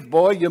believe,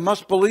 boy, you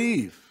must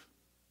believe.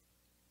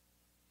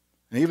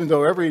 And even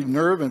though every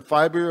nerve and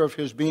fiber of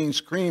his being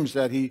screams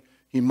that he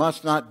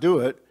must not do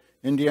it,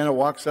 Indiana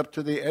walks up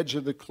to the edge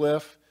of the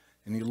cliff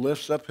and he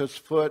lifts up his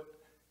foot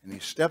and he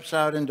steps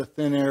out into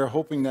thin air,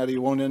 hoping that he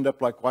won't end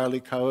up like Wile E.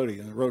 Coyote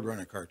in the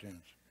Roadrunner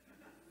cartoons.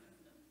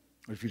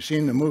 If you've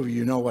seen the movie,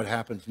 you know what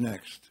happens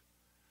next.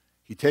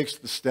 He takes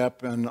the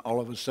step, and all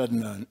of a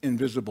sudden an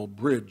invisible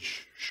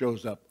bridge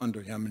shows up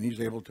under him, and he's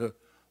able to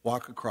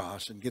walk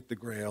across and get the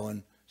grail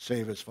and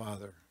save his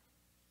father.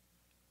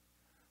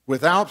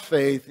 Without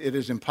faith, it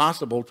is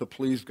impossible to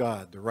please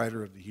God, the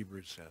writer of the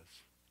Hebrews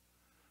says.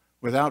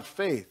 Without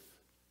faith,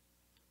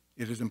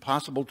 it is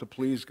impossible to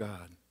please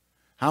God.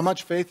 How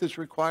much faith is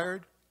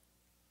required?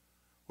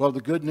 Well,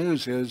 the good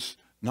news is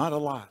not a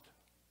lot.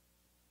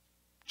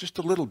 Just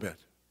a little bit.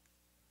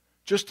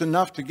 Just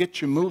enough to get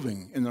you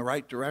moving in the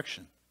right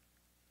direction.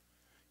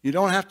 You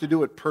don't have to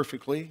do it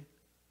perfectly.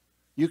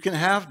 You can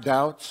have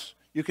doubts.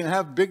 You can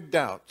have big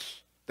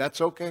doubts.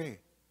 That's okay.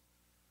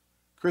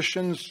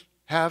 Christians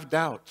have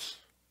doubts.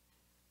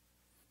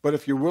 But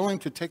if you're willing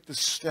to take the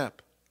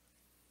step,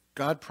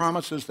 God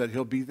promises that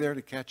he'll be there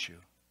to catch you.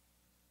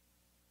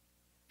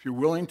 If you're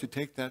willing to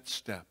take that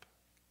step,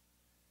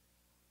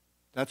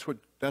 that's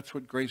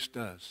what grace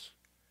does.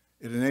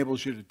 It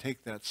enables you to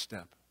take that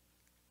step.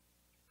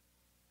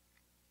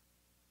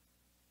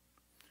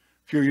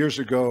 A few years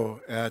ago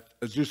at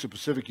Azusa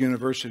Pacific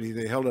University,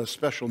 they held a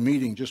special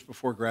meeting just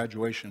before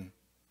graduation.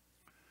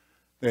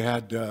 They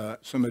had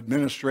some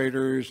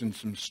administrators and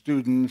some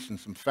students and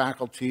some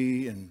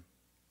faculty. And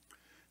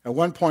at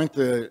one point,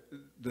 the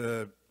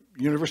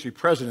university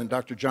president,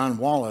 Dr. John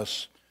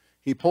Wallace,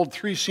 he pulled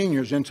 3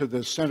 seniors into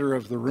the center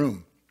of the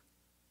room.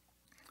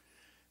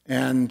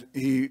 And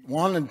he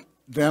wanted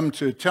them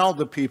to tell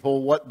the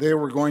people what they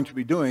were going to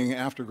be doing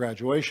after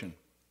graduation.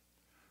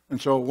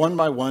 And so one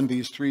by one,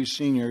 these 3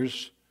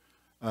 seniors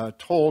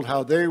told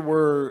how they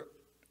were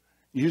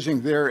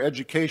using their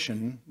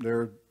education,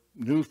 their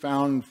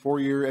newfound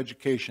 4-year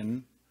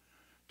education,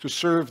 to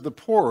serve the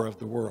poor of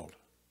the world.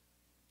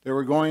 They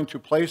were going to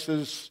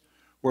places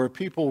where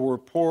people were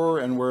poor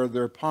and where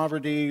their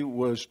poverty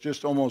was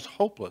just almost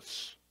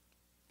hopeless.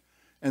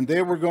 And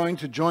they were going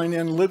to join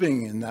in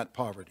living in that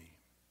poverty.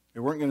 They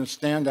weren't going to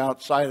stand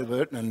outside of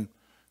it and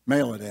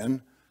mail it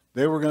in.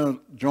 They were going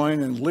to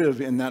join and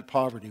live in that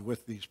poverty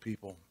with these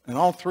people. And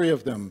all 3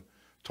 of them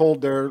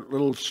told their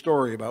little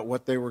story about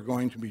what they were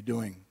going to be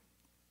doing.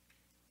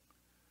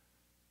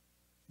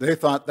 They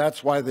thought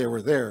that's why they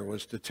were there,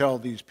 was to tell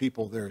these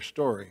people their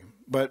story.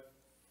 But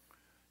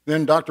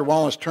then Dr.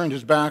 Wallace turned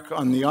his back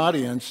on the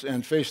audience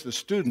and faced the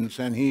students,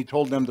 and he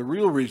told them the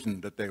real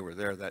reason that they were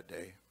there that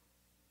day.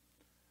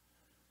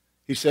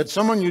 He said,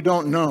 someone you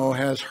don't know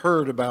has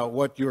heard about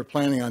what you're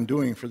planning on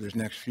doing for these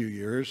next few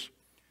years,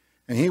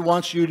 and he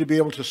wants you to be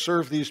able to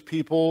serve these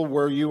people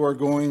where you are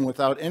going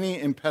without any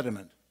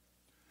impediment.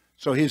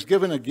 So he's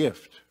given a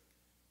gift.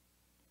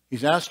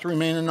 He's asked to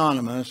remain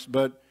anonymous,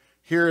 but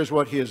here is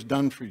what he has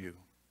done for you.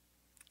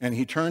 And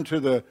he turned to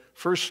the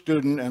first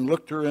student and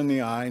looked her in the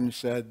eye and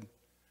said,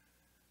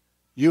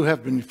 you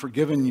have been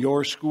forgiven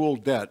your school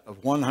debt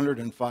of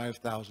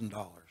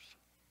 $105,000.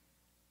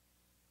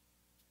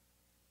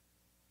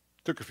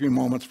 Took a few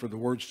moments for the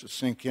words to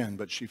sink in,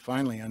 but she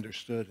finally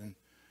understood, and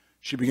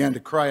she began to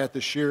cry at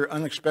the sheer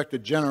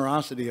unexpected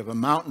generosity of a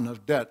mountain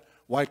of debt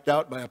wiped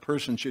out by a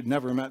person she'd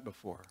never met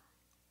before.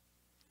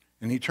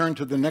 And he turned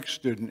to the next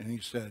student and he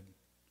said,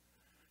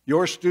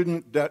 your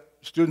student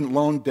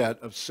loan debt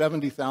of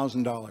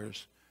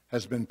 $70,000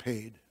 has been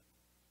paid.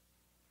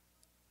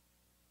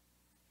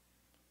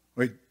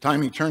 By the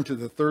time he turned to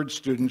the third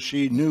student,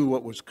 she knew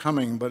what was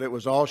coming, but it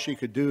was all she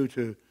could do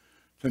to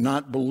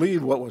not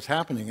believe what was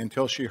happening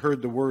until she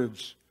heard the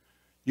words,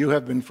 you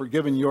have been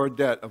forgiven your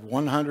debt of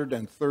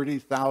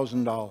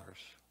 $130,000. Of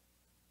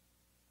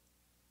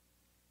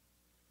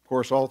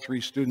course, all 3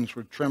 students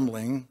were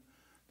trembling.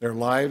 Their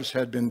lives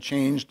had been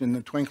changed in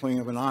the twinkling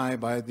of an eye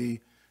by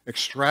the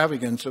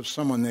extravagance of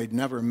someone they'd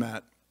never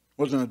met.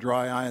 Wasn't a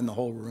dry eye in the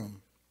whole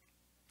room,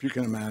 if you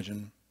can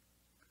imagine.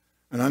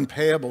 An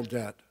unpayable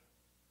debt,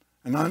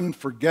 an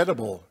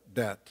unforgettable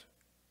debt,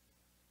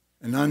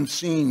 an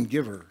unseen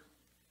giver.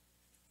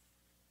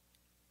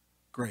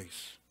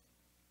 Grace.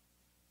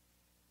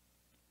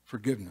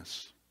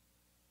 Forgiveness.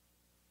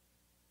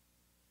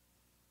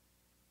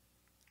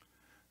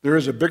 There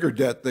is a bigger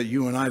debt that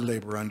you and I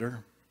labor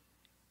under.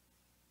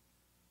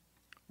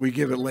 We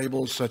give it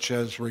labels such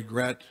as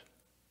regret,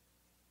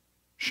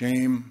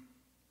 shame,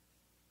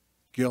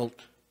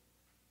 guilt,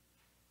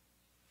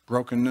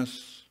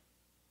 brokenness.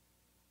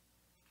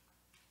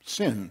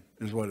 Sin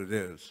is what it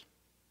is.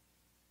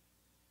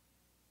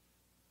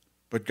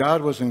 But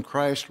God was in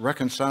Christ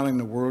reconciling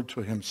the world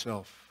to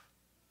himself.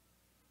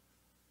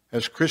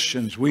 As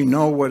Christians, we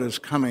know what is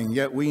coming,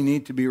 yet we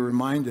need to be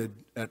reminded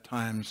at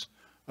times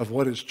of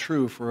what is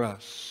true for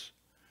us.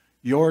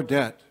 Your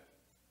debt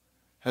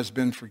has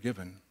been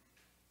forgiven.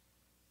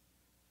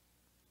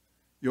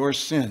 Your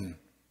sin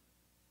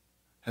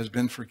has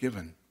been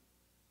forgiven.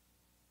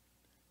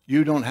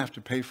 You don't have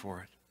to pay for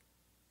it.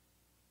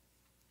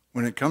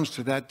 When it comes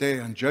to that day,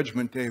 on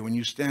Judgment Day, when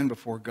you stand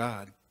before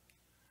God,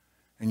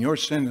 and your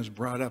sin is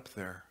brought up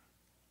there,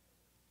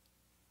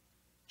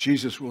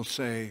 Jesus will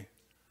say,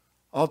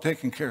 all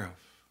taken care of.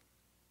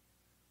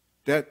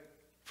 Debt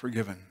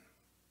forgiven.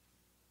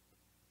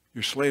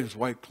 Your slate is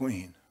wiped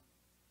clean.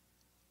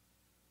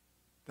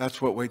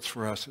 That's what waits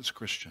for us as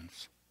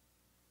Christians.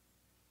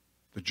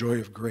 the joy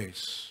of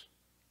grace,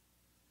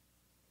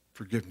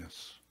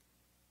 forgiveness.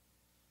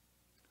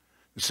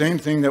 The same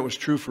thing that was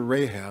true for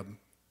Rahab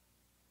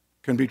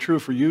can be true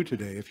for you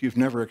today if you've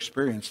never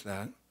experienced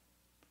that.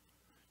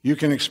 You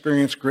can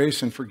experience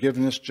grace and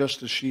forgiveness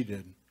just as she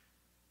did.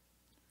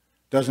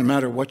 Doesn't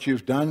matter what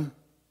you've done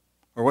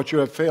or what you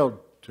have failed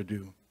to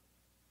do.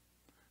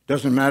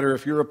 Doesn't matter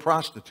if you're a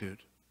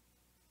prostitute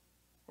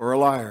or a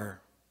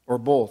liar or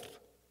both.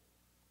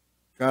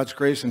 God's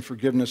grace and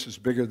forgiveness is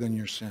bigger than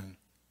your sin.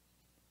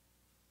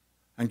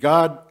 And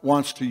God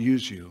wants to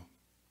use you.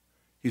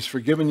 He's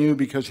forgiven you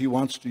because he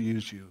wants to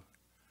use you.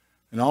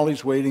 And all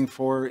he's waiting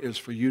for is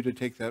for you to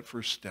take that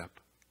first step.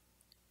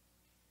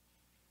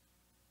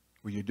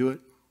 Will you do it?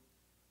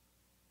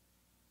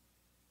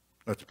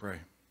 Let's pray.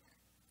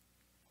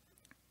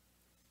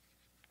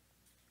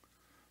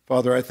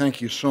 Father, I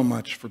thank you so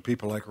much for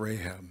people like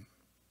Rahab.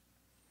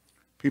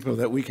 People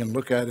that we can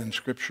look at in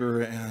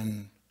Scripture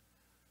and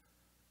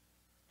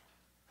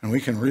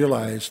we can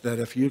realize that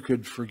if you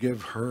could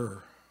forgive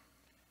her,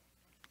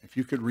 if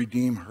you could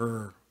redeem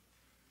her,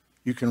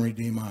 you can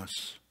redeem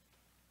us.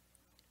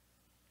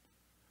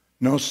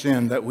 No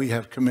sin that we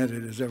have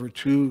committed is ever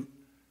too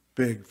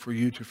big for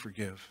you to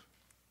forgive.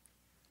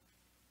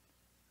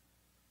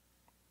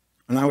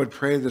 And I would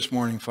pray this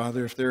morning,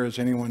 Father, if there is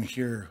anyone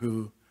here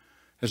who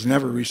has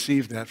never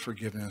received that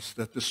forgiveness,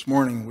 that this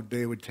morning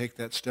they would take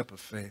that step of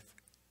faith,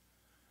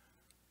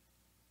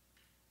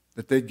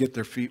 that they'd get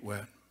their feet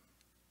wet,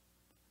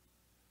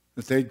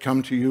 that they'd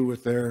come to you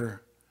with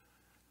their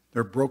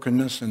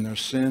brokenness and their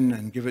sin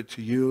and give it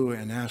to you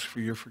and ask for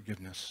your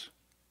forgiveness.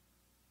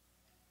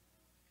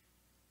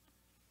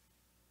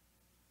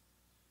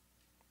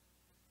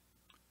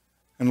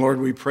 And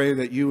Lord, we pray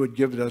that you would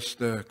give us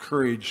the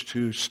courage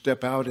to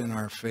step out in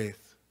our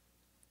faith,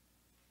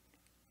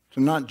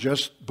 to not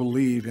just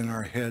believe in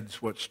our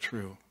heads what's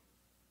true,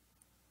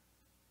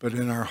 but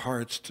in our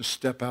hearts to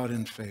step out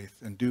in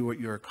faith and do what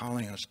you are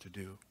calling us to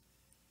do.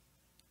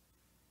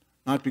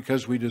 Not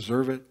because we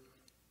deserve it,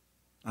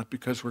 not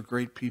because we're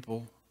great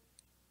people,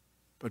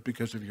 but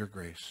because of your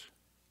grace.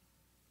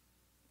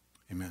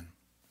 Amen.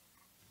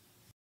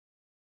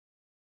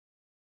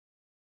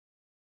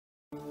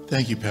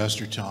 Thank you,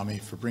 Pastor Tommy,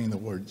 for bringing the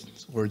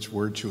Lord's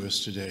word to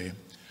us today.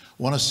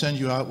 I want to send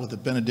you out with a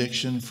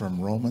benediction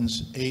from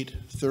Romans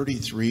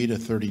 8:33 to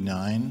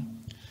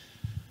 39.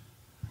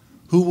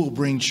 Who will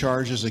bring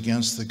charges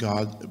against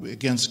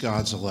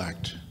God's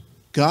elect?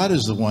 God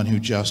is the one who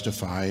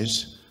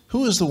justifies.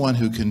 Who is the one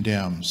who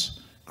condemns?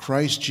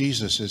 Christ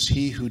Jesus is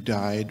he who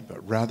died,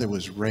 but rather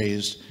was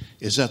raised,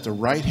 is at the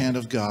right hand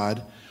of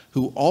God,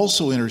 who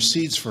also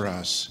intercedes for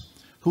us.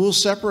 Who will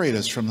separate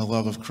us from the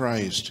love of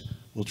Christ?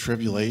 Will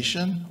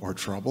tribulation, or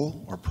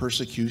trouble, or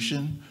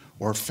persecution,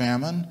 or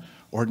famine,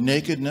 or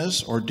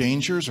nakedness, or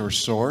dangers, or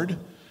sword?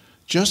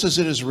 Just as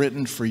it is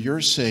written, for your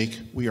sake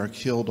we are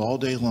killed all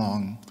day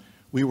long.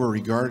 We were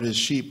regarded as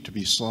sheep to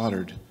be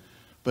slaughtered.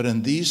 But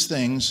in these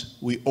things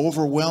we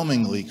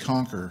overwhelmingly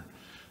conquer,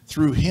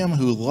 through him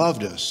who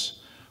loved us.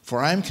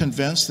 For I am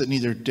convinced that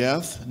neither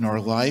death,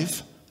 nor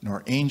life,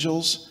 nor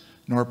angels,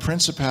 nor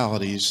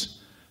principalities,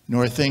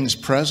 nor things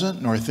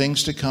present, nor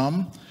things to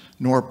come,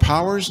 nor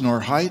powers, nor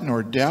height,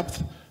 nor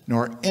depth,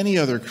 nor any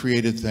other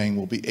created thing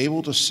will be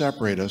able to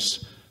separate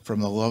us from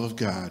the love of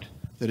God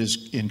that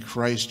is in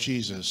Christ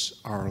Jesus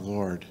our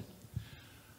Lord.